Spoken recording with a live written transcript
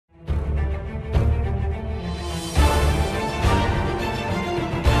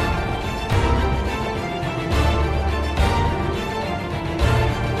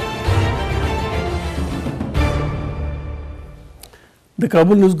د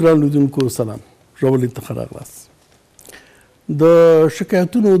کابل نیوز ګران لیدونکو سلام، ژورلید څخه راغلاست. د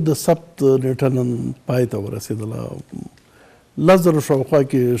شکایتونو د ثبت نیټه نن پای ته ورسېدله. 10,000 شاوخوا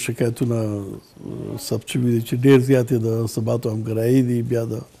کې شکایتونه ثبت شوي دي چې ډېر زیات یې د ثباتو همګرایي دي، بیا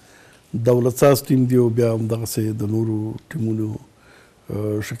د دولت ساز ټیم دی او بیا همدغسې د نورو ټیمونو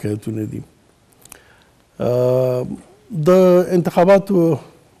شکایتونه دي. د انتخاباتو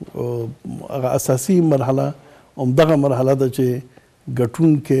هغه اساسي مرحله همدغه مرحله ده چې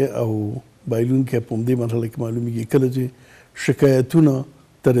ګټونکی او بایلونکی په همدې مرحله کې معلومیږي. کله چې شکایتونه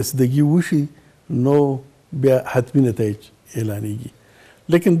ته رسیدګي وشي نو بیا حتمي نتایج اعلانیږي.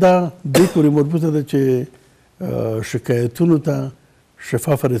 لیکن دا دې پورې مربوطه ده چې شکایتونو ته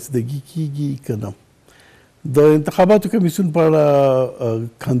شفافه رسیدګي کیږي که نه. د انتخاباتو کمیسیون په اړه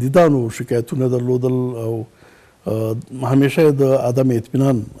کاندیدانو شکایتونه درلودل او همیشه د عدم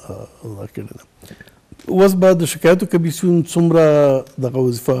اطمینان کړی ده. اوس به د شکایتو کمیسیون څومره دغه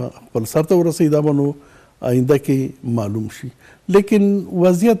وظیفه خپل سر ته ورسوي دا به نو آینده کې معلوم شي. لیکن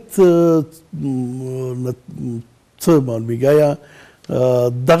وضعیت څه معلومیږي؟ آیا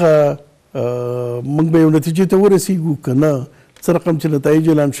دغه موږ به یو نتیجې ته ورسیږو که نه؟ څه رقم چې نتایج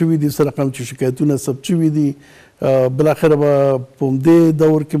اعلان شوي دي، څه رقم چې شکایتونه ثبت شوي دي، بالاخره به په همدې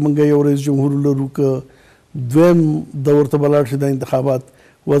دور کې موږ یو رئیس جمهور لرو که دویم دور ته به لاړ شي د انتخابات؟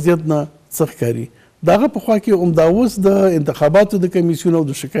 وضعیت نه څه ښکاري؟ د هغه په خوا کې همدا اوس د انتخاباتو د کمیسیون او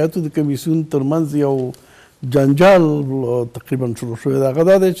د شکایتو د کمیسیون ترمنځ یو جنجال تقریبا شروع شوی دی. هغه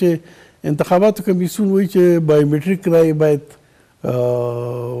دا دی چې انتخاباتو کمیسیون وایي چې بایومیټریک رایې باید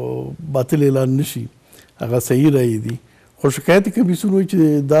باطل اعلان نشي، هغه صحیح رایې دي. خو شکایت کمیسیون وایي چې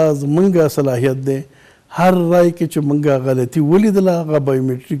دا زمونږ صلاحیت دی، هر رای کې چې موږ غلطي ولیدله هغه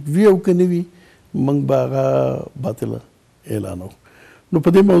بایومیټریک وي او که نه وي موږ به هغه باطله اعلانوو. نو په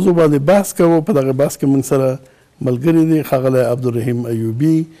دې موضوع باندې بحث کوو. په دغه بحث کې موږ سره ملګري دي ښاغلی عبدالرحیم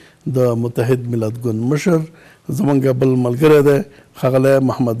ایوبي د متحد ملت ګوند مشر، زمونږ بل ملګری دی ښاغلی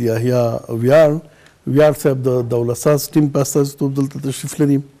محمد یحیی ویاړ صاحب د دولت ساز ټیم په استازیتوب دلته تشریف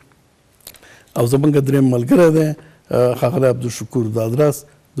لري، او زمونږ دریم ملګری دی ښاغلی عبدالشکور دادراس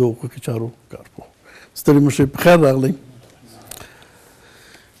د حقوقي چارو کارپوه. ستړي مشئ، په خیر راغلی.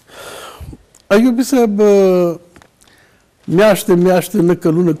 ایوبي صاحب، میاشتې نه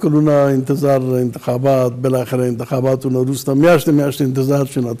کلونه انتظار انتخابات، بالاخره انتخاباتو نه وروسته میاشتې انتظار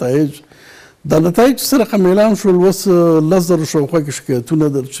چې نتایج دا نتایج څه رقم اعلان شول. اوس 10,000 شاوخوا کې شکایتونه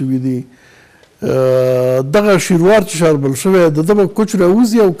درج شوي دي. دغه شیروار چې شاربل شوی د ده به کوچ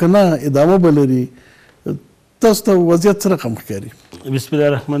راوځي او که نه ادامه به لري؟ تاسو ته وضعیت څه رقم ښکاري؟ بسم الله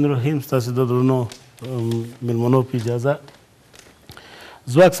الرحمن الرحیم. ستاسو د درنو مېلمنو په اجازه،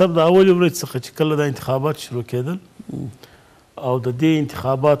 ځواک صاحب د اولې ورځې څخه چې کله دا انتخابات شروع کېدل او د دې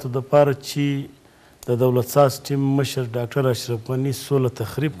انتخاباتو دپاره چې د دولت ساز ټیم مشر ډاکټر اشرف غني سوله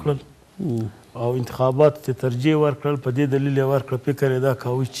تخریب کړل او انتخاباتو ته ترجیح ورکړل، په دې دلیل یې ورکړه فکر یې دا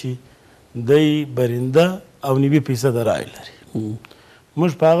کاوه چې دی برنده او 90% رایې لري.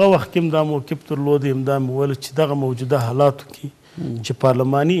 موږ په هغه وخت کې هم دا موقف درلود، همدا مې وویل چې دغه موجوده حالاتو کې چې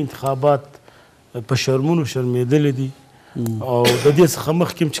پارلماني انتخابات په شرمونو شرمېدلي دي او د دې څخه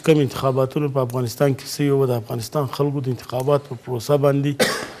مخکې چې کوم انتخاباتونه په افغانستان کې سوي وو، د افغانستان خلکو د انتخابات په پروسه باندې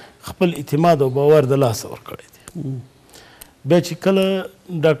خپل اعتماد او باور د لاسه ورکړی دی. بیا چې کله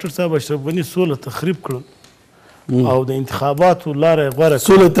ډاکټر صاحب اشرف غني سوله تخریب کړل او د انتخاباتو لاره یې غوره کړه،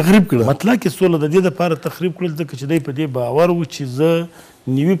 سوله تخریب کړه، مطلق یې سوله د دې دپاره تخریب کړل ځکه چې دی په دې باور و چې زه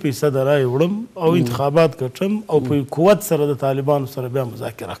 90% رایې وړم او انتخابات ګټم او په قوت سره د طالبانو سره بیا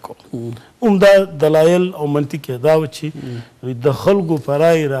مذاکره کوم. عمده دلایل او منطق یې دا و چې د خلکو په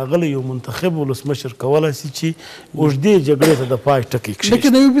رایې راغلی یو منتخب ولسمشر کولی شي چې اوږدې جګړې ته د پای ټکی کښېږدي.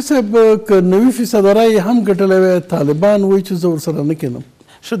 لیکن ایوبي صاحب که 90% رایې هم ګټلی وی، طالبان وایي چې زه ورسره نه کېنم.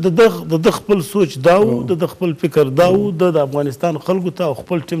 ښه، د ده خپل سوچ دا و، د خپل فکر دا و، د افغانستان خلکو ته او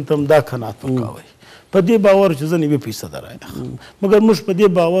خپل ټیم ته هم دا قناعت ورکوی په دې باور چې زه 90% رایې اخلم. مګر موږ په دې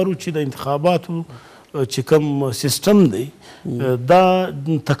باور و چې د انتخاباتو چې کوم سیستم دی دا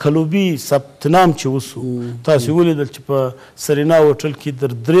تقلبي ثبت نام چې وسو، تاسو ولیدل چې په سرینا هوټل کې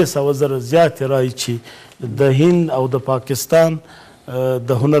تر 300,000 زیاتې رایې چې د هند او د پاکستان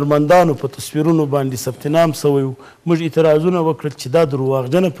د هنرمندانو په تصویرونو باندې ثبت نام سوی و. موږ اعتراضونه وکړل چې دا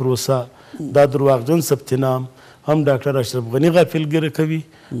درواغجنه پروسه، دا درواغجن ثبت نام هم ډاکټر اشرف غني غافلګیره کوي،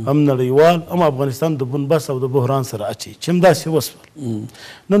 هم نړیوال، هم افغانستان د بنبست او د بحران سره اچوي چې همداسې وسول.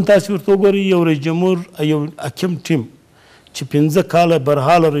 نن تاسو ورته وګورئ، یو رئیس جمهور، یو حاکم ټیم چې 5 کاله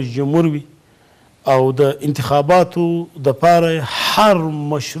برحاله رئیس جمهور وي او د انتخاباتو دپاره هر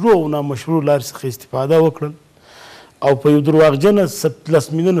مشروع او نامشروع لارې څخه استفاده وکړل او په یو درواغجنه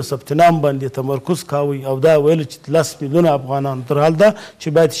 10 میلیونه ثبت نام باندې تمرکز کاوه او دا ویل چې 10 میلیونه افغانان تر حال دا چې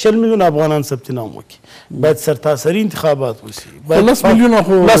باید 10 میلیونه افغانان ثبت نام وکړي باید سرتاسري انتخابات وشي 10 میلیونه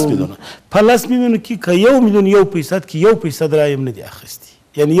خو 10 میلیونه په 10 میلیونه کې که 1 میلیون 1% کې 1% رایې هم نه دي اخیستي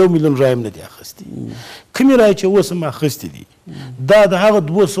یعنی 1 میلیون رایې هم نه دي اخیستي کومې رایې چې اوس هم اخیستې دي دا د هغه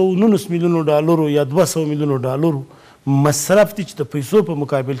 219 میلیونو ډالرو یا 200 میلیونو ډالرو مصرف دي چې د پیسو په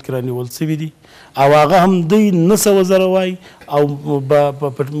مقابل کې رانیول سوي دي او هغه هم دوی 900 زره وایي او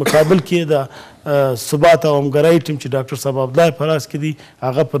په مقابل کې د ثبات او همکارۍ ټیم چې ډاکټر صاحب عبدالله په راس کې دي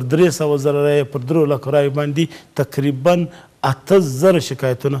هغه پر 300 زره رایې پر 3 لکو رایې باندې تقریبا 8 زره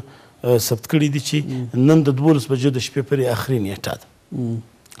شکایتونه ثبت کړي دي چې نن د 12 بجو د شپې پورې اخري نیټه ده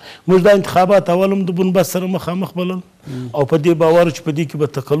موږ دا انتخابات اول هم د بنبست سره مخامخ بلل او په دې باور چې په دې کې به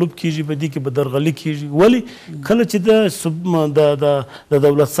تقلب کیږي په دې کې به درغلي کیږي ولې کله چې د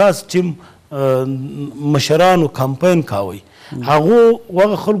دولت ساز ټیم مشرانو کمپاین کاوی هغو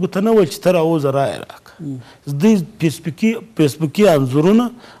هغه خلکو ته نه ویل چې ته راوځه رایې راکړه دوی فیسبوکي انځورونه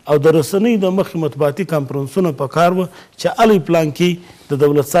او د رسنیو د مخې مطبوعاتي کنفرانسونه په کار وه چې الې پلان کې د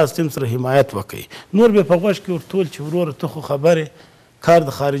دولت ساز ټیم سره حمایت وکړي نور بیا په غوږ کې ورته ویل چې وروره ته خو خبرې کار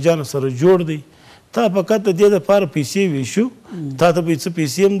د خارجانو سره جوړ دی تا فقط د دې دپاره پیسې ویشو تا ته به څه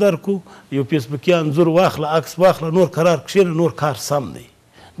پیسې هم درکو یو فیسبوکي انځور واخله عکس واخله نور قرار کښېنه نور کار سم دی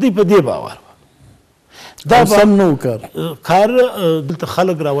دوی په دې باور وه دا سم نه و کار دلته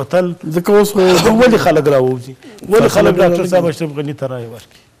خلک راوتل ځکه اوس ولې خلک راوځي ولې خلک ډاکټر صاحب اشرف غني ته رایې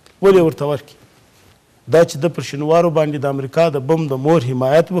ورکړي ولې ورته ورکړي دا چې د پر شینوارو باندې د امریکا د بم د مور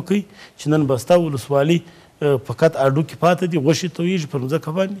حمایت وکړي چې نن به ستا ولسوالي فقط اډو کې پاته دي غوښې تویږي پر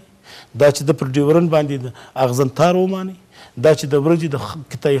مځکه باندې دا چې د پر ډیورن باندې د اغزنتار وماني دا چې د ورځې د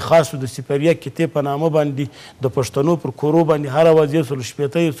کتای خاصو د سپریه کتې په نامه باندې د پښتنو پر کورو باندې هره ورځ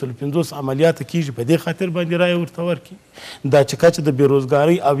 160 150 عملیات کیږي په دې خاطر باندې رایې ورته ورکړي دا چې کچه د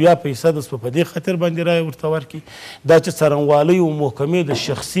بېروزګارۍ 80% په دې خاطر باندې رایې ورته ورکړي دا چې څرنګوالۍ او محکمې د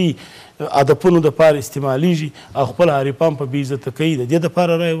شخصي هدفونو دپاره استعمالیږي او خپل حریفان په بېعزته کوي د دې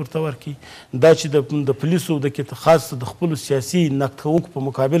دپاره رایې ورته ورکړي دا چې د پولیسو د خاص د خپلو سیاسي نقد کوونکو په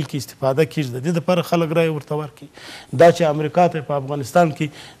مقابل کې استفاده کیږي د دې دپاره خلک رایې ورته ورکړي دا چې امریکا ته په افغانستان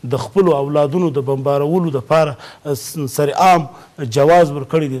کې د خپلو اولادونو د بمبارولو دپاره سرعام جواز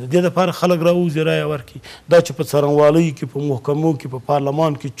ورکړی دی د دې دپاره خلک راوځي رایه ورکړي دا چې په څرنګوالۍ کې په محکمو کې په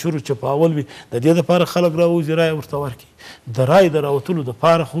پارلمان کې چورو چپاول وي د دې دپاره خلک راوځي رایه ورته ورکړي د رای د راوتلو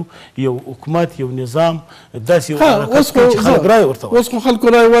دپاره خو یو حکومت یو نظام داسې یو حرکت کوي چې خلک رای ورته اوس خو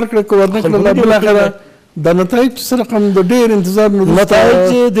خلکو رای ورکړه که ورنه کړله بالاخره د نتایج څه رقم د ډېر انتظار نه نتایج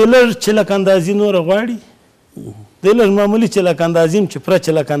د لږ چلک اندازي نوره غواړي د لږ معمولي چلک اندازي هم چې پوره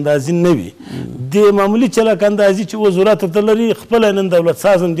چلک اندازي نه وي د معمولي چلک اندازي چې وزارت ته لري خپله نن دولت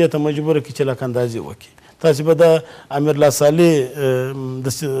ساز هم دې ته مجبوره کړي چلک اندازي وکړي تاسې به د امیرالله صالح د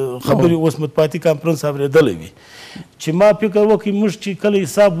خبرې اوس مطبوعاتي کانفرنس اورېدلی وي چې ما فکر وکړي موږ چې کله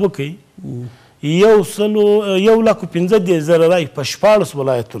حساب وکړي 1,15,000 رای په 14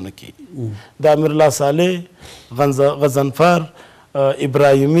 ولایتونو کې د امیرالله صالح غضنفر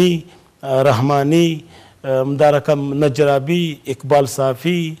ابراهیمي رحماني مدارکم نجرابی اقبال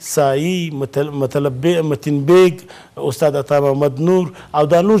صافی سائی متین بیگ استاد عطا محمد نور او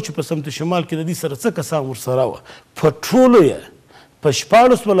دا نور چې په سمت شمال کې د دې سره څه کسان ورسره وه په ټولو یې په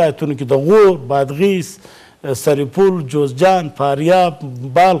 14 ولایتونو کې د غور بادغیس سرپل جوزجان فاریاب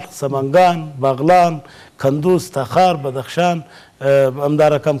بلخ سمنگان بغلان کندوز تخار بدخشان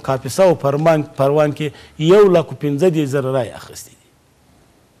همدارکم کاپیسا او پروان کې 1,15,000 رای اخیستي دي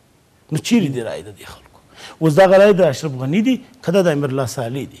نو چیرې دي رای د دې خلکو اوس دغه رای د اشرف غني دي که د امیرالله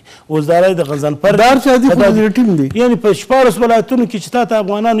صالح دي اوس دا رای د غضنفر یعنی په 14 ولایتونو کې چې تا ته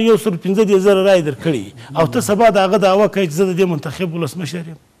افغانانو 1,15,000 رای درکړي او ته سبا د هغه دعوه کوې چې زه د دې منتخب ولسمشر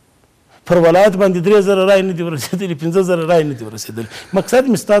یم پر ولایت باندې 3,000 رای نه دي ورسېدلي 15,000 رای نه دي ورسېدلي مقصد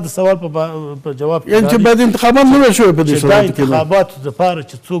مې ستا د سوال په جواب یعنې چې باید انتخابات نه وی شوی په دې صورت کې د انتخاباتو دپاره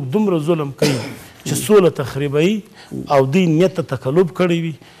چې څوک دومره ظلم کوي چې سوله تخریبوي او دوی نیت ته تقلب کړی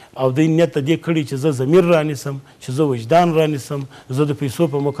وي او دوی نیت ته دې کړي چې زه ضمیر رانیسم چې زه وجدان رانیسم زه د پیسو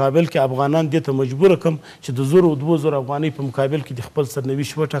په مقابل کې افغانان دې ته مجبوره کړم چې د 1,000 افغانۍ په مقابل کې د خپل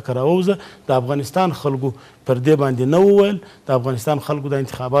سرنوشت وټاکه راووځه د افغانستان خلکو پر دې باندې نه وویل د افغانستان خلکو دا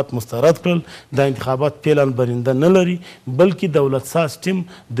انتخابات مسترد کړل دا انتخابات پیلان برنده نه لري بلکې دولت ساز ټیم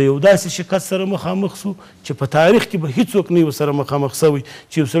د یو داسې شکست سره مخامخ سو چې په تاریخ کې به هیڅوک نه وي سره مخامخ سوی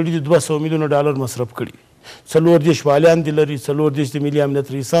چې یو سړي د 200 میلیونه ډالر مصرف کړي څلور والیان دې لري، 34 د ملي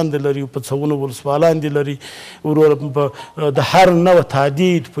امنیت رئیسان دې لري، په څوونه ولسوالان دې لري. وروره د هر نوع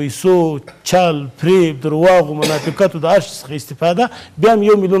تهدید، پیسو، چل، فریب، درواغو، منافقتو د هر شي څخه استفاده، بیا هم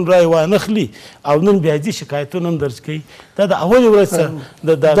 1 میلیون رایې وانخلي او نن بیا دې شکایتونه هم درج کوي. دا د اولې ورځ څخه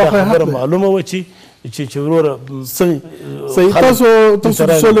دا خبره معلومه وه چې وروره صحیح. تاسو د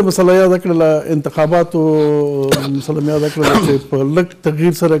سولې مسله یاده کړله، انتخاباتو مسله مې یاده کړله چې په لږ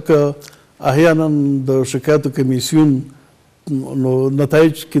تغییر سره که احیانا د شکایتو کمیسیون نو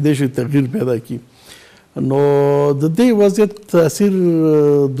نتایج کیدای شي تغییر پیدا کړي. نو د دې وضعیت تاثیر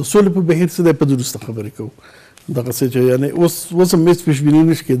د سولې په بهیر څه دی؟ په درسته خبرې کوو دغه څه چې یعنې اوس هم هېڅ پیشبیني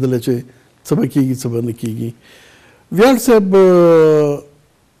نشي کېدلی چې څه به کېږي څه به نه کېږي. ویاړ صاحب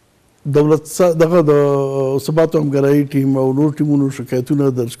دولت دغه د ثبات او همکارۍ ټیم او نور ټیمونو شکایتونه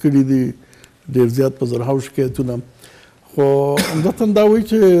درج کړي دي، ډېر زیات په زرهاو شکایتونه، خو همدغه دا وایي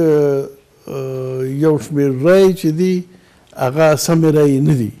چې یو شمېر رایې چې دي هغه سمې رایې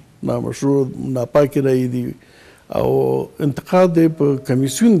نه دي، نامشروع ناپاکې رایې دي او انتقاد دی په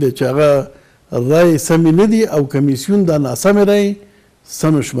کمیسیون دی چې هغه رایې سمې نه دي او کمیسیون دا ناسمې رایې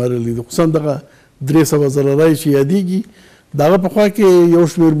سمې شمارلي دي. خصوصا دغه 300 زره رایې چې یادېږي د هغه په خوا کې یو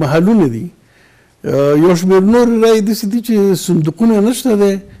شمېر محلونه دي، یو شمېر نورې رایې داسې دي چې صندوقونه نشته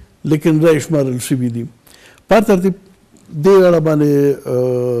دی لیکن رایې شمارل شوي دي. په هر ترتیب دې اړه باندې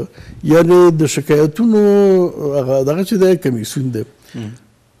یعنې د شکایتونو هغه دغه چې دی کمیسیون دی.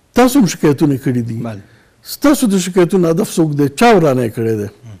 تاسو هم شکایتونه کړي دي، ستاسو د شکایتونو هدف څوک دی؟ چا ورانه یې کړی دی؟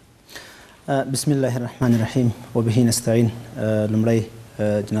 بسم الله الرحمن الرحیم وبه نستعین. لومړی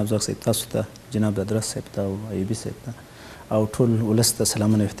جناب زواک صاحب تاسو ته، جناب ادرس صاحب ته او ایوبي صاحب ته او ټول ولس ته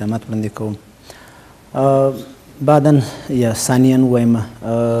سلامونه او احترامات وړاندې کوم. بعدا یا ثانیا ووایم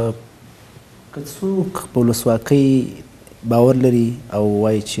که څوک په ولسواکۍ باور لري او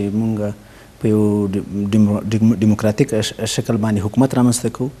وایي چې موږ په یو ډیموکراتیک شکل باندې حکومت رامنځته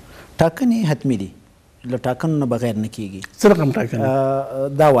کوو، ټاکنې حتمي دي، له ټاکنو نه بغیر نه کیږي. څه رقم ټاکنې؟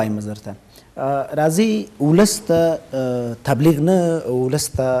 دا وایم درته. راځئ ولس ته تبلیغ نه، ولس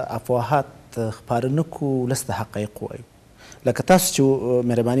ته افواهات خپاره نه کړو، ولس ته حقایق ووایو. لکه تاسو چې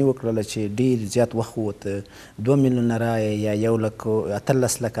مهرباني وکړله چې ډېر زیات وخت ووته، 2 میلیونه رایې یا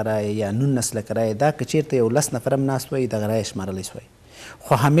 18 لکه رایې یا 19 لکه رایې، دا که چېرته یو 10 نفر هم ناست وی دغه رایې شمارلی سوی.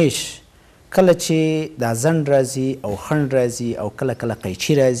 خو همیش کله چې دا ځنډ راځي او خنډ راځي او کله کله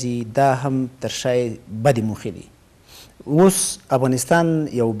قیچي راځي، دا هم تر شای بدې موخې دي. اوس افغانستان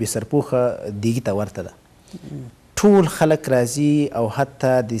یو بې سرپوښه دیګي ته ورته ده، ټول خلک راځي او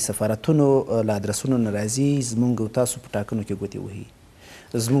حتی د سفارتونو له ادرسونو نه راځي زموږ او تاسو په ټاکنو کې ګوتې وهي.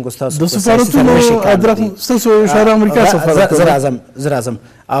 زموږ او تاسو د سفارتونو ادرس ستاسو اشاره امریکا سفارت زه راځم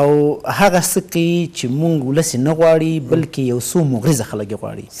او هغه څه کوي چې موږ ولس نه غواړي بلکې یو څو مغرضه خلک یې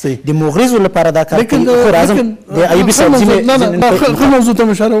غواړي. د مغرضو لپاره دا کار کوي. خو راځم د ایوبي صاحب ښه موضوع ته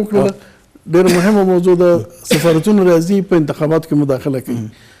مې اشاره وکړله، ډېره مهمه موضوع ده. سفارتونو راځي په انتخاباتو کې مداخله کوي.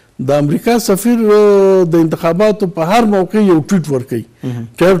 د امریکا سفیر د انتخاباتو په هر موقع یو ټویټ ورکوي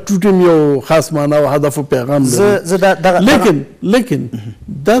چې هر ټویټ هم یو خاص معنا او هدف او پیغام لري. لیکن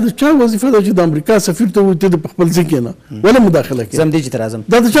دا د چا وظیفه ده چې د امریکا سفیر ته وایي ته د خپل ځای کې نه ولې مداخله کوې؟ زه همدې چې ته راځم.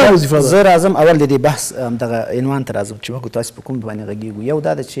 دا د چا وظیفه ده؟ زه راځم اول د دې بحث دغه عنوان ته راځم چې موږ تاسو په کوم باندې غږیږو. یو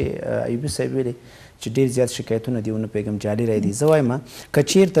دا ده چې ایوبي صاحب ویلي چې ډېر زیات شکایتونه دي ونه پوهېږم جعلي رایې دي. زه وایم که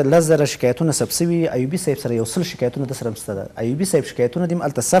چېرته 10,000 شکایتونه ثبت سوي، ایوبي صاحب سره یو 100 شکایتونه د سره هم شته ده. ایوبي صاحب شکایتونه دې هم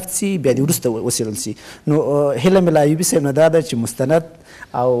هلته ثبت سي، بیا دې وروسته وڅېړل سي. نو هیله مې له ایوبي صاحب نه دا ده چې مستند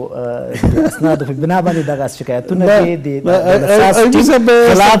او اسنادو په بنا باندې دغه شکایتونه دې د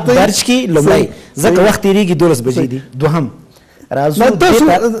خلاف درج کړي. لومړی ځکه وخت تېرېږي 12 بجې دي. دوهم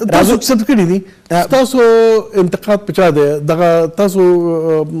تاسو څه کړي دي؟ تاسو انتقاد په چا دی؟ دغه تاسو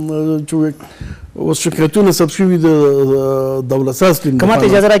چې اوس شکایتونه ثبت شوي د دولت ساز ټیم که ماته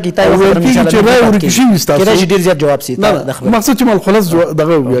اجازه راکړي تا یو خبره مې چې رایې ورکې شوي ستاسو کېدای شي ډېر زیات جواب سي. مقصد چې مالخلص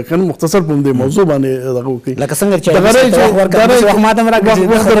دغه وکړي که نه مختصر په همدې موضوع باندې دغه وکړي لکه څنګه چې وخت ماته هم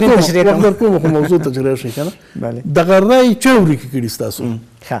راکړي در کوم خو موضوع ته چې راشئ که نه دغه رایې چا ورکې کړي ستاسو؟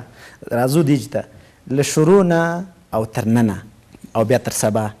 ښه راځو دې ته له شروع نه او تر ننه او بیا تر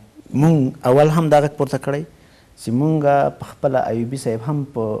سبا مونږ اول هم دا غږ پورته کړی چې مونږ په خپله ایوبي صاحب هم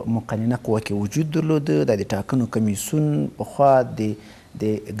په مقننه قوه کې وجود درلوده. د ټاکنو کمیسیون پخوا د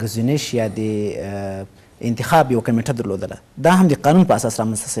ګزینش یا د انتخاب یو کمیټه درلودله دا هم د قانون په اساس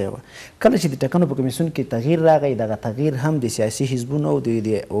رامنځته شوې وه کله چې د ټاکنو په کمیسیون کې تغییر راغی دغه تغییر هم د سیاسي حزبونو او د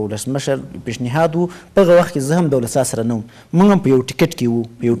ولسمشر پیشنهاد و په هغه وخت کې زه هم د ولسا سره نه وم موږ هم په یو ټیکټ کې وو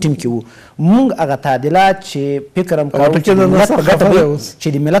په یو ټیم کې وو موږ هغه تعدیلات چې فکر هم کوو چې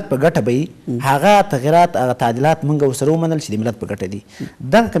د ملت په ګټه به وي هغه تغییرات هغه تعدیلات موږ ورسره ومنل چې د ملت په ګټه دي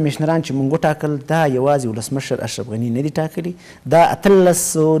دغه کمیشنران چې موږ وټاکل دا یوازې ولسمشر اشرف غني نه دي ټاکلي دا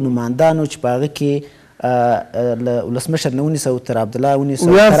 18 نمایندانو چې په هغه کې ولسمشر نه ونیسه تر عبدالله ونیسه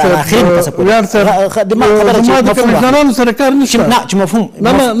تر اخر د کمیشنرانو سره کار نشته چې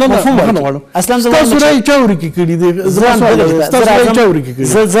مفهوم اصلا ستاسو رای چا ورکې کړي دي ستاسو رای چا ورکې کړي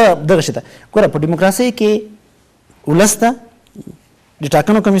زه دغه شي ته ګوره په ډیموکراسۍ کې ولس ته د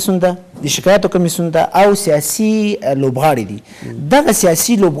ټاکنو کمیسیون ده د شکایتو کمیسیون ده او سیاسي لوبغاړي دي دغه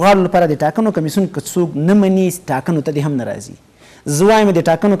سیاسي لوبغاړو لپاره د ټاکنو کمیسیون که څوک نه مني ټاکنو ته دې هم نه راځي زه وایم د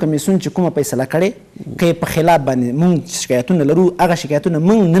ټاکنو کمیسیون چې کومه فیصله کړې که په خلاف باندې موږ شکایتونه لرو هغه شکایتونه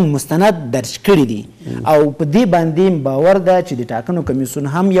موږ نن مستند درج کړي دي او په دې باندې باور ده چې د ټاکنو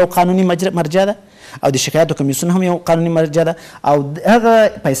کمیسیون هم یو قانوني مرجع ده او د شکایتو کمیسیون هم یو قانوني مرجع ده او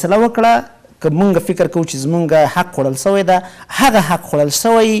هغه فیصله وکړه که موږ فکر کوو چې زموږ حق خوړل سوی ده هغه حق خوړل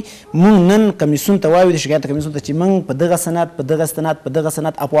سوی موږ نن کمیسیون ته وایو د شکایتو کمیسیون ته چې موږ په دغه سند په دغه استناد په دغه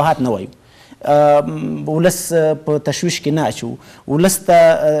سند افواهات نه وایو ولس په تشویش کې نه اچو ولس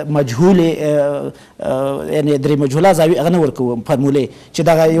ته مجهول یعنی درې مجهوله زاویې هغه نه ورکوو فرمولې چې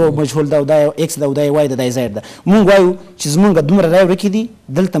دغه یو مجهول ده او دا یو ایکس ده او دا یو وای ده دا یې زاید ده موږ وایو چې زموږ دومره رای ورکې دي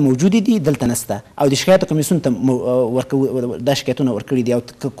دلته موجودې دي دلته نسته او د شکایتو کمیسیون ته ورکوو دا شکایتونه ورکړي دي او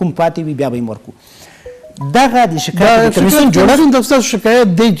کوم پاتې وي بیا به یې ورکو دغه د شکایت کمیسیون جوړښت د تاسو شکایت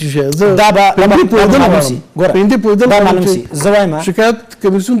دی چې زه دا به معلوم شي ګوره پندې پوهېدل دا معلوم شي زه وایم شکایت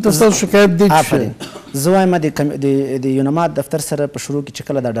کمیسیون ته تاسو شکایت دی چې زه وایم د یونما دفتر سره په شروع کې چې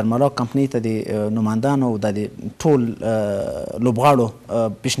کله د ډرمالاک کمپنۍ ته د نمایندانو او د ټول لوبغاړو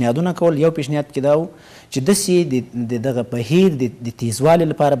پیشنهادونه کول یو پیشنهاد کې دا و چې داسې دغه بهیر د تیزوالي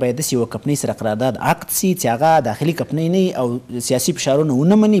لپاره باید داسې یوه کمپنۍ سره قرارداد عقد سي چې هغه داخلي کمپنۍ نه او سیاسي فشارونه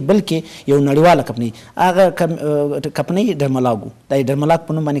ونه مني بلکې یو نړیواله کمپنۍ هغه کمپنۍ ډرملاک و دا ډرملاک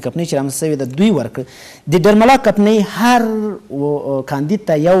په نوم باندې کمپنۍ چې رامنځته شوې ده دوی ورکړه د ډرملاک کمپنۍ هر کاندید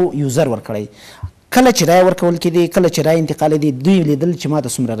ته یو یوزر ورکړی کله چې رای ورکول کېدی کله چې رای انتقال دی دوی لیدل چې ما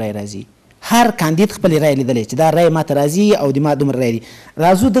ته څومره رای راځي هر کاندید خپل رای لیدلی چې دا رای ماته راځي او د ما دومره رای دي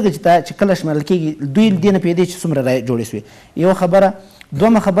راځو دغه چې کله شمېرل کېږي دوی دې نه پوهېدی چې څومره رای جوړې سوې یوه خبره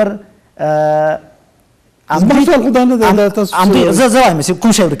دویمه خبر زه وایم چې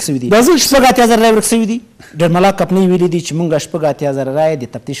کوم شی ورک سوي دي شپږ اتیا زره رای ورک سوي دي ډرملاک کمپنۍ ویلي دي چې موږ شپږ اتیا زره رای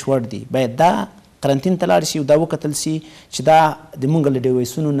د تفتیش وړ دي باید دا قرنطین ته لاړ شي او دا وکتل سي چې دا د موږ له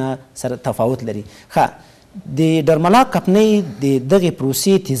ډیویسونو نه سره تفاوت لري ښه د ډرملاک کمپنۍ د دغې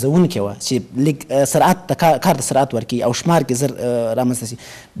پروسې تیزونکې وه چې لږ سرعت کار ته سرعت ورکړي او شمار کې زر رامنځته سي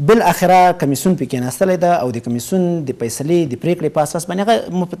بالاخره کمیسیون پکې کېناستلی ده او د کمیسیون د فیصلې د پرېکړې په اساس باندې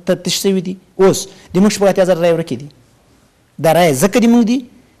هغه تفتیش شوي دي اوس د موږ شپږ اتیا زره رای ورکې دي دا رای ځکه د موږ دي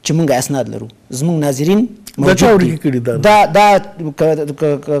چې موږ اسناد لرو زموږ ناظرین موجود دي دا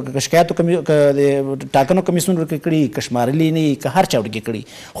شکایتو ټاکنو کمیسیون ورکړي کړي که شمارلي نه وي که هر چا ورکړي کړي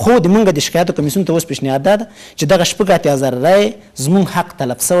خو د موږ د شکایتو کمیسیون ته اوس پیشنهاد دا ده چې دغه شپږ اتیا زره رای زموږ حق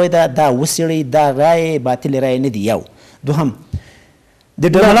طلب سوی ده دا وڅېړئ دا رای باطلې رای نه دي یو دوهم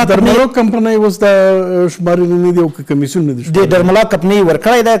د ډرملاک کمپنۍ اوس دا شمارلي نه دي او که کمیسیون نه دي د ډرملاک کمپنۍ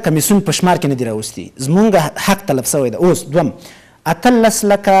ورکړی ده کمیسیون په شمار کې نه دي راوستي زموږ حق طلب سوی ده اوس دوهم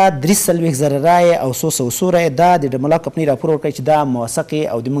 18,43 زره رای او 100 رای دا د ډرملاک کمپنۍ راپور ورکړی چې دا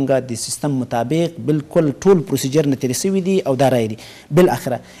موثقې او د موږ د سیستم مطابق بالکل ټول پروسیجر نه تېرې سوي دي او دا رای دي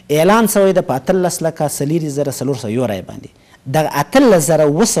بالاخره اعلان سوی ده په 18,400 رای باندې دغه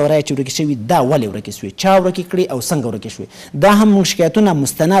 18,000 رای چې ورکې شوي دا ولې ورکې سوې چا ورکې کړي او څنګه ورکې شوې دا هم موږ شکایتونه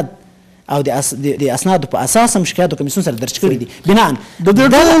مستند او د اسنادو په اساس هم شکایتو کمیسیون سره درج کړي دي بناء د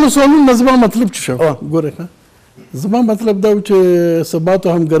دې ټولو سوالونو زما مطلب څه شو ګورئ زما مطلب دا و چې ثبات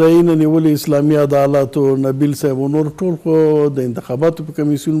او همګرایي نه نیولې اسلامي عدالت او نبیل صاحب او نور ټول خو د انتخاباتو په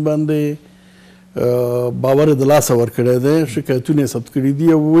کمیسیون باندې باور د لاسه ورکړی دی شکایتونه یې ثبت کړي دي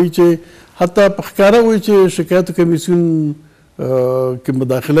او وایي چې حتی په ښکاره وایي چې شکایتو کمیسیون کې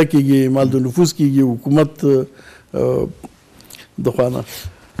مداخله کیږي مال د نفوذ کیږي حکومت د خوا نه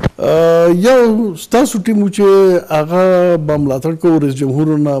یو ستاسو ټیم چې هغه به ملاتړ کوو رئیس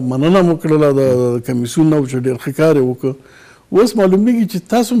جمهور نه مننه مو کړله د کمیسیون نه چې ډېر ښه کار یې وکړ اوس معلومیږي چې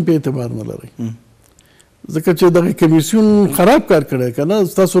تاسو هم په اعتبار نه لرئ ځکه چې دغه کمیسیون خراب کار کړی که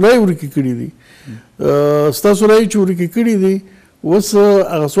نه ستاسو رای ورکې کړي دي ستاسو رای چې ورکې کړي دي اوس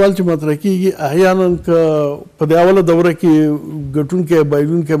هغه سوال چې مطرح کېږي احیانا که په دې اوله دوره کې ګټونکی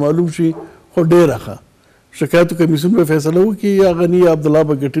بایلونکی معلوم شي خو ډېره ښه شکایتو کمیسیون به فیصله وکړي یا غني یا عبدالله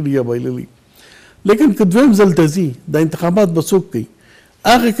به ګټلي یا بایللي. لیکن که دویم ځل ته ځي دا انتخابات به څوک کوي؟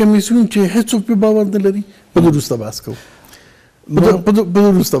 هغه کمیسیون چې هېڅوک پرې باور نه لري. په دې وروسته بحث کوو. په دې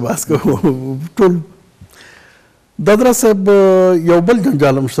وروسته بحث کوو. ټول دادرا صاحب یو بل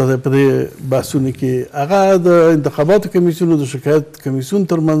جنجال هم شته په دې بحثونو کې، هغه د انتخاباتو کمیسیون او د شکایت کمیسیون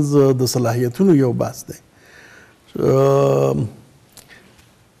ترمنځ د صلاحیتونو یو بحث دی.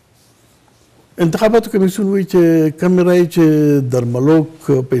 انتخاباتو کمیسیون وایي چې کوم رایې چې درملوک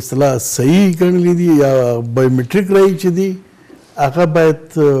په اصطلاح صحیح ګڼلي دي یا بایومټریک رایې چې دي هغه باید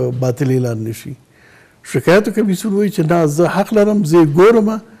باطل اعلان نشي. شکایتو کمیسیون وایي چې نه زه حق لرم، زه یې ګورم،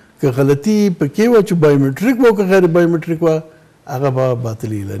 که غلطي پکې وه چې بایومټریک وه که غیر بایومټریک وه هغه به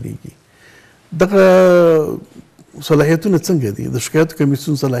باطل اعلانېږي. دغه صلاحیتونه څنګه دي؟ د شکایتو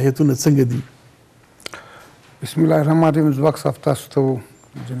کمیسیون صلاحیتونه څنګه دي؟ بسم الله الرحمن الرحیم. ځواک صاحب تاسو ته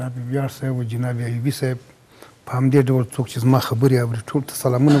جناب بیار صاحب او جناب ایوبي صاحب په همدې ډول څوک چې زما خبرې اوري ټول ته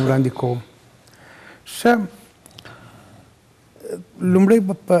سلامونه وړاندې کوم. ښه، لومړی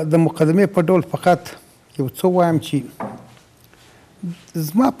به د مقدمې په ډول فقط یو څه وایم چې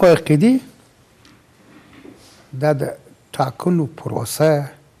زما په عقیدې دا د ټاکنو پروسه،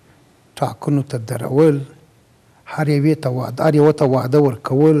 ټاکنو ته درول، هر یوه ته وعده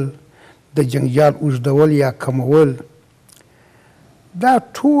ورکول، د جنجال اوږدول یا کمول، دا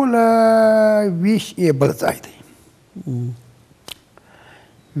ټوله ویش یې بل ځای دی.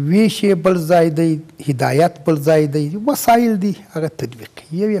 ویش یې بل ځای دی، هدایت بل ځای دی، وسایل دي هغه تطبیق،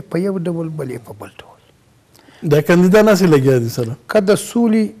 یو یې په یو ډول بل یې په بل ډول. دا کاندیدان هسې لګیا دي سره. که د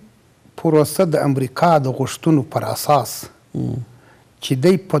سولې پروسه د امریکا د غوښتنو پر اساس چې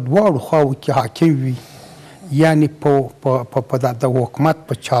دی په دواړو خواو کې حاکم وي، یعنی په د حکومت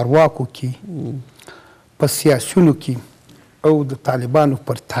په چارواکو کې، په سیاسیونو کې او د طالبانو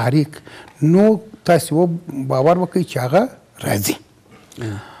پر تحریک، نو تاسې باور وکړئ چې هغه راځي.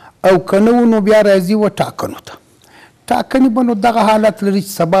 او که نه و نو بیا راځي و ټاکنو ته. ټاکنې به نو دغه حالت لري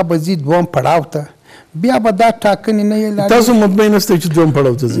چې سبا به ځي دویم پړاو ته، بیا به دا ټاکنې نه اعلانوي. تاسو مطمئن یاستئ چې دویم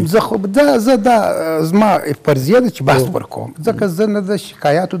پړاو ته ځي؟ زه دا زما فرضیه ده چې بحث ورکوم، ځکه زه نه د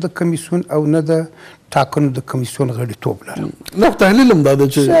شکایاتو د کمیسیون او نه د ټاکنو د کمیسیون غړیتوب لرم. نو تحلیل هم دا ده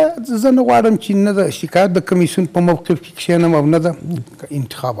چې زه نه غواړم چې نه د شکایت د کمیسیون په موقف کې کښېنم او نه د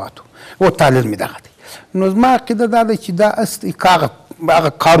انتخاباتو، او تحلیل مې دغه دی. نو زما عقیده دا ده چې دا هغه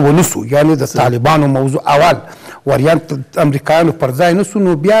کار ونسو، یعنی د طالبانو موضوع اول وریانت امریکایانو پر ځای نسو،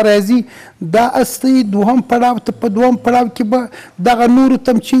 نو بیا راځي دا اصلي دوهم پړاو ته. په دوهم پړاو کې به دغه نورو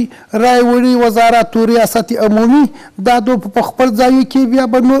تم چې رای وړي وزارت او ریاست عمومي، دا دو په خپل ځایو کې بیا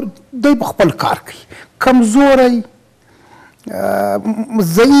به نور دوی په خپل کار کوي. کمزوری،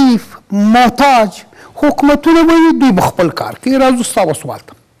 ضعیف، محتاج حکومتونه به وي، دوی به خپل کار کوي. راځو ستا سوال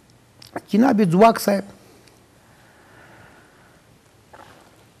ته جناب ځواک صاحب،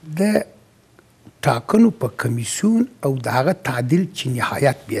 د ټاکنو په کمیسیون او د هغه تعدیل چې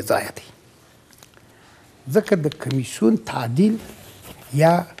نهایت بې ځایه دی، ځکه د کمیسیون تعدیل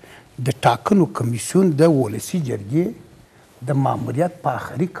یا د ټاکنو کمیسیون د ولسي جرګې د ماموریت په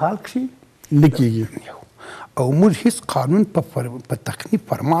آخري کال کښې نه کېږي، او موږ هیڅ قانون په تقنیب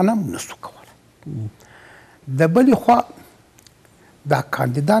فرمان هم نسو کولی. د بلې خوا دا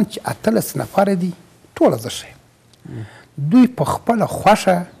کاندیدان چې 18 نفره دي ټوله زه ښیم، دوی په خپله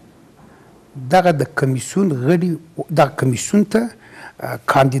خوښه دغه د کمیسیون غړي، دغه کمیسیون ته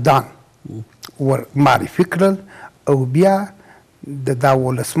کاندیدان ور معرفي کړل، او بیا د دا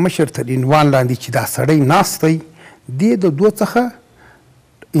ولسمشر تر عنوان لاندې چې دا سړی ناست دی، دې د دوه څخه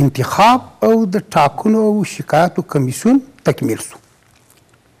انتخاب او د ټاکنو او شکایاتو کمیسیون تکمیل سو.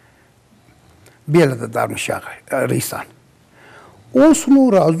 بیله د دارمشاه رئیسان. اوس نو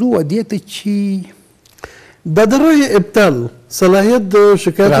راځو دې ته چې د رای ابطال صلاحیت د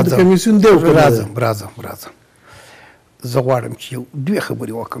شکایت د کمیسیون دی. راځم زه غواړم چې یو دوی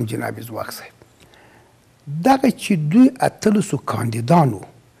خبرې وکړم جناب ځواک صاحب. دغه چې دوی 18 کاندیدانو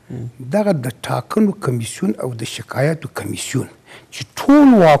دغه د ټاکنو کمیسیون او د شکایاتو کمیسیون چې ټول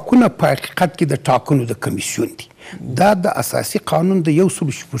واکونه په حقیقت کې د ټاکنو د کمیسیون دي، دا د اساسي قانون د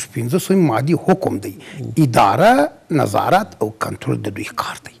 115 مادي حکم دی. اداره، نظارت او کنټرول د دوی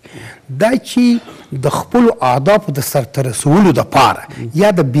کار دی. دا چې د خپلو اهدافو د سرته رسولو دپاره یا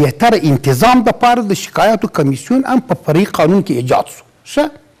د بهتر انتظام دپاره د شکایاتو کمیسیون هم په فرعي قانون کې ایجاد سو. ښه،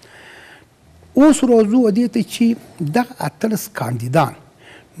 اوس راځو دې ته چې دغه 18 کاندیدان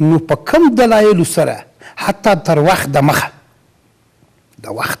نو په کم دلایلو سره حتی تر وخت د مخه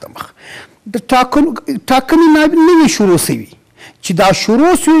د ټاکنې نوې شروع سوي، چې دا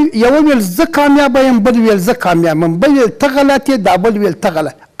شروع سو یو ویل زه کامیاب یم بل ویل زه کامیاب یم بل ویل ته غلط یې دا بل ویل ته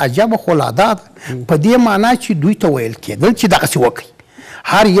غلط عجبه خو لا دا په دې معنا چې دوی ته ویل کېدل چې دغسې وکړي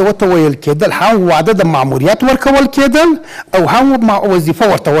هر یو ته ویل کېدل هم واده د ماموریت ورکول کېدل او هم وظیفه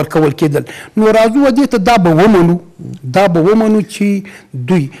ورته ورکول کېدل نو راځو دې ته دا به ومنو چې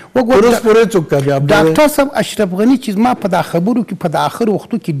دوی ډاکټر صاحب اشرف غني چې زما په دا خبرو کې په د آخر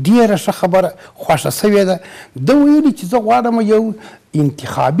وختو کې ډېره ښه خبره خوښه سوې ده ده ویلي چې زه غواړم یو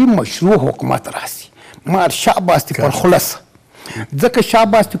انتخابي مشروع حکومت راسي مار شاباستي پر خلص ځکه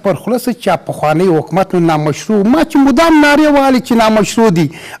شاباستي پر خلصه چې پخوانی حکومت نو نامشروع ما چې مدام نارې وهلې چې نامشروع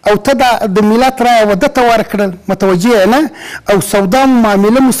دي او ته د ملت رایه وده ته ورکړل متوجه نه او سودا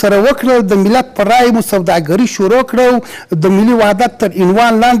معامله مو سره وکړل د ملت پر رایې مو سوداګري شروع کړه د ملي وحدت تر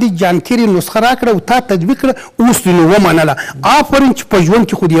عنوان لاندې جانکري نسخه راکړه او تا تطبیق کړه اوس دې نو ومنله آفرین چې په ژوند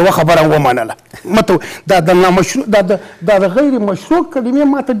کې خو دې یوه خبره ومنله دا د نامشروع دا د غیر مشروع کلمې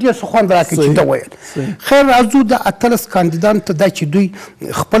ما ته ډېر څه خوند راکړي چې ده ویل خیر راځو د 18 کاندیدانو ته دا چې دوی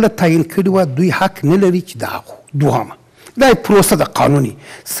خپله تعیین کړي وه دوی حق نه لري چې دا دوهمه دا پروسه د قانوني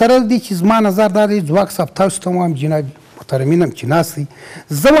سره دی چې زما نظر دا دی ځواک صاحب تاسو ته وایم جناب محترمین هم چې ناست دي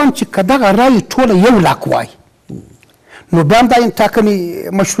زه وایم چې که دغه رایې ټوله 1 لاک وای نو بیا هم دا ټاکنې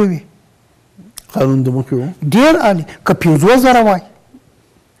مشروع وي قانون د مخکې و ډېر عالي که 50,000 وای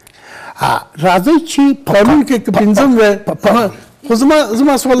راځئ چې قانون کې که 15 وای خو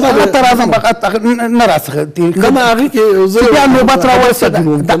زما سوال دا ته راځم فقط نه راڅخه کنه هغې کې بیا نوبت راورسېده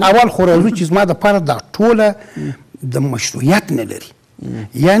د اول خو راځو چې زما دپاره دا ټوله د مشروعیت نه لري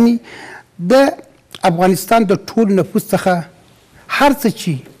یعنی د افغانستان د ټول نفوس څخه هر څه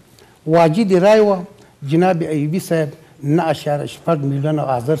چې واجد رای وه جناب ایوبي صاحب 9.8 میلیونه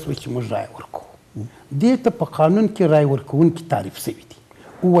حاضر سوی چې موږ رای ورکوو دې ته په قانون کې رای ورکوونکي تعریف سوي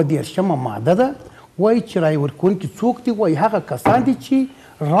دي 30مه ماده ده وایي چې رای ورکوونکي څوک دي وایي هغه کسان دي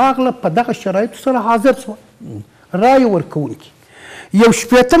چې راغله په دغه شرایطو سره حاضر سوه رای ورکوونکي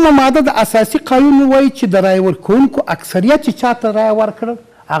 80مه ماده د اساسي قانون وایي چې د رای ورکوونکو اکثریت چې چاته رای ورکړل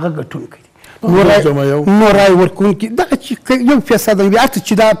هغه ګټونکی دي نو رای ورکوونکي دغه چې 1% وي هر څه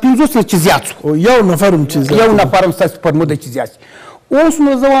چې دا 50 نه چې زیات سو یو نفر هم ستاسو پر موده چې زیات سي اوس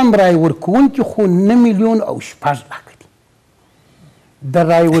نو زه وایم رای ورکوونکي خو 9 میلیون او 6 لکه دي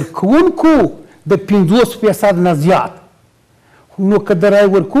د رای ورکوونکو د 50% نه زیات نو که د رای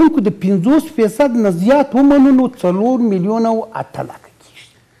ورکوونکو د 50% نه زیات ومنو نو 4 میلیونه او 8 لکه کېږي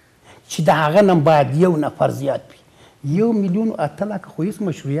چې د هغه نه باید یو نفر زیات وي 1 میلیون او 8 لکه خو هېڅ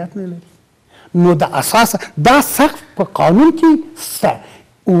مشروعیت نه لري نو د اساسه دا سخت په قانون کې شته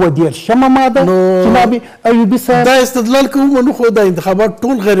 30مه ماده جناب ایوبي صاحب دا استدلال کوو نو خو د انتخابات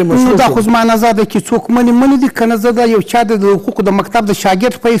ټول غیر مشروع نو دا خو زما نظر دی چې څوک مني دي که نه زه دا یو چا د حقوقو د مکتب د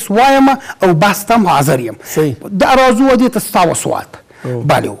شاګرد په حیث وایم او بحث ته هم حاضر یم دا راځو دې ته ستا سوال ته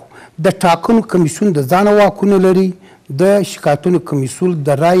بله د ټاکنو کمیسیون د ځانه واکونه لري د شکایتونو کمیسیون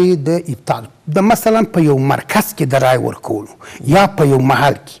د رایې د ابطال د مثلا په یو مرکز کې د رای ورکولو یا په یو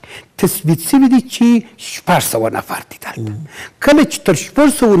محل کې تثبیت شوي دي چې 600 نفر دي دلته کله چې تر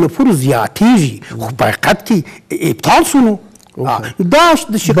 600 نفرو زیاتېږي خو په حقیقت کې ابطال سو نو دا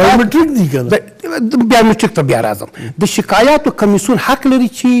د بایومټریک دي کنه بایومټریک ته بیا راځم د شکایاتو کمیسیون حق لري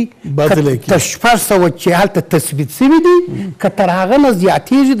چې تر 600 چې هلته تثبیت شوي دي که تر هغه نه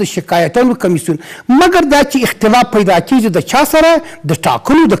زیاتېږي د شکایتونو کمیسیون مګر دا چې اختلاف پیدا کېږي د چا سره د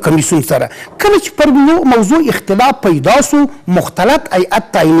ټاکنو د کمیسیون سره کله چې پر موضوع اختلاف پیدا سو مختلط هیئت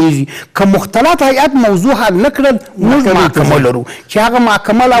تعینېږي که مختلط هیئت موضوع حل نه کړل موږ محکمه لرو چې هغه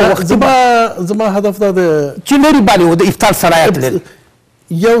محکمه لا وختي زما هدف دا دی چې لري بالې د افطال صلاحیت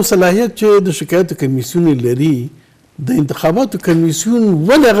یو صلاحیت چې د شکایتو کمیسیون لري د انتخاباتو کمیسیون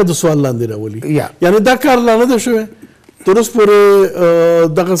ولې هغه د سوال لاندې راولي یعنی دا کار لا نه دی شوی تر اوسه پورې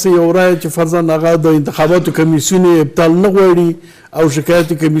دغسې یو رایه چې فرضاً هغه د انتخاباتو کمیسیون ابطال نه غواړي او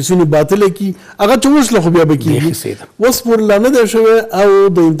شکایتو کمیسیون باطله کړي هغه چې اوس له خو بیا به کېږي اوس پورې لا نه دی شوی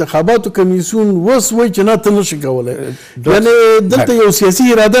او د انتخاباتو کمیسیون اوس وایي چې نه ته نشي کولی یعنې دلته یو سیاسي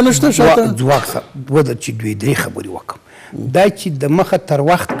اراده نشته شاته ځواک صاحب وده چې دوی درې خبرې وکړم دا چې د مخه تر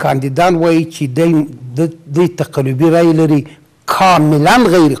وخت کاندیدان وایي چې دوی تقلبي رای لري کاملا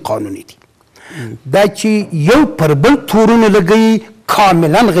غیر قانوني دي دا چې یو پر بل تورونه لګوي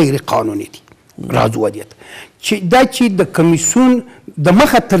کاملا غیر قانوني دي راځو ودې چې دا چې د کمیسیون د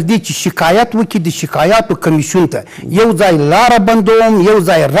مخه تر دې چې شکایت وکړي د شکایاتو کمیسیون ته یو ځای لاره بندوم یو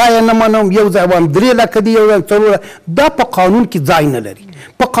ځای رایه نه منم یو ځای وایم 3 لکه دي یو ځای 4 دا په قانون کې ځای نه لري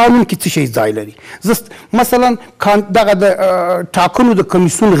په قانون کې څه شی ځای لري مثلا دغه د ټاکنو د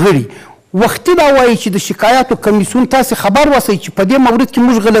کمیسیون غړي وختي دا وایي چې د شکایاتو کمیسیون تاسې خبر واسئ چې په دې مورد کې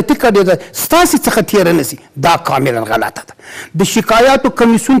موږ غلطي کړې ده ستاسې څخه تېره نه سي دا کاملا غلطه ده د شکایاتو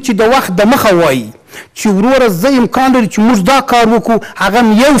کمیسیون چې د وخت د مخه وایي چې وروره زه امکان لري چې موږ دا کار وکړو هغه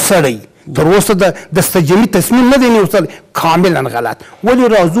هم یو سړی تر اوسه د استجمي تصمیم نه دی نیوسلی کاملا غلط ولې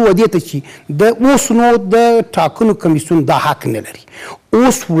راځو ودې ته چې د اوس نو د ټاکنو کمیسیون دا حق نه لري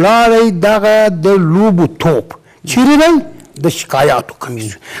اوس ولاړی دغه د لوبو توپ چیرې دی د شکایاتو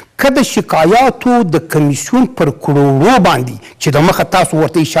کمیسیون که د شکایاتو د کمیسیون پر کړوړو باندې چې د مخه تاسو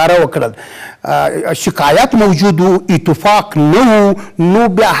ورته اشاره وکړل شکایت موجود و اتفاق نه و نو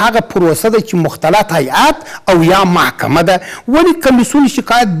بیا هغه پروسه ده چې مختلط هیئت او یا محکمه ده ولې کمیسیون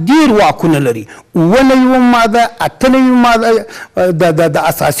شکایت ډېر واکونه لري 9 ماده 8 ماده د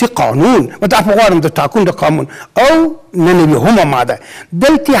اساسي قانون متعفو غواړم د ټاکنو د قانون او 9 ماده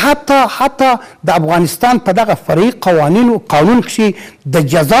دلته حتی د افغانستان په دغه فرعي قانون کښې د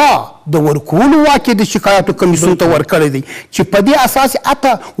جزا د ورکولو واک د شکایاتو کمیسیون ته ورکړی دی چې په دې اساس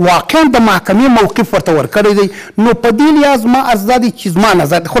حتی واقعا د محکمې موقف ورته ورکړی دی نو په دې لحاظ ما عرض دا دی چې زما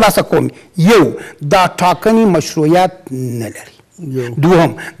نظر خلاصه کوم یو دا ټاکنې مشروعیت نه لري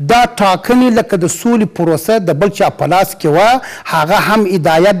دوهم دا ټاکنې لکه د سولې پروسه د بل چا په لاس کې وه هغه هم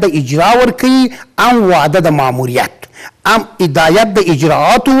هدایت د اجرا ورکوي هم واده د ماموریت هم هدایت د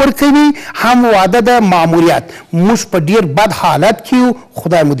اجراعاتو ورکوي هم واده د ماموریت موږ په ډیر بد حالت کې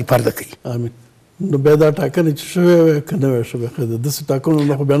خدای مو دې پرده کوي امین نو بیا دا ټاکنې چې شوې وې که نه وې شوې ښه ده داسې ټاکنو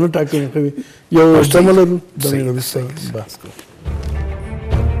نه خو بیا نه ټاکنې کوي یو جمله لرو د بحث کوو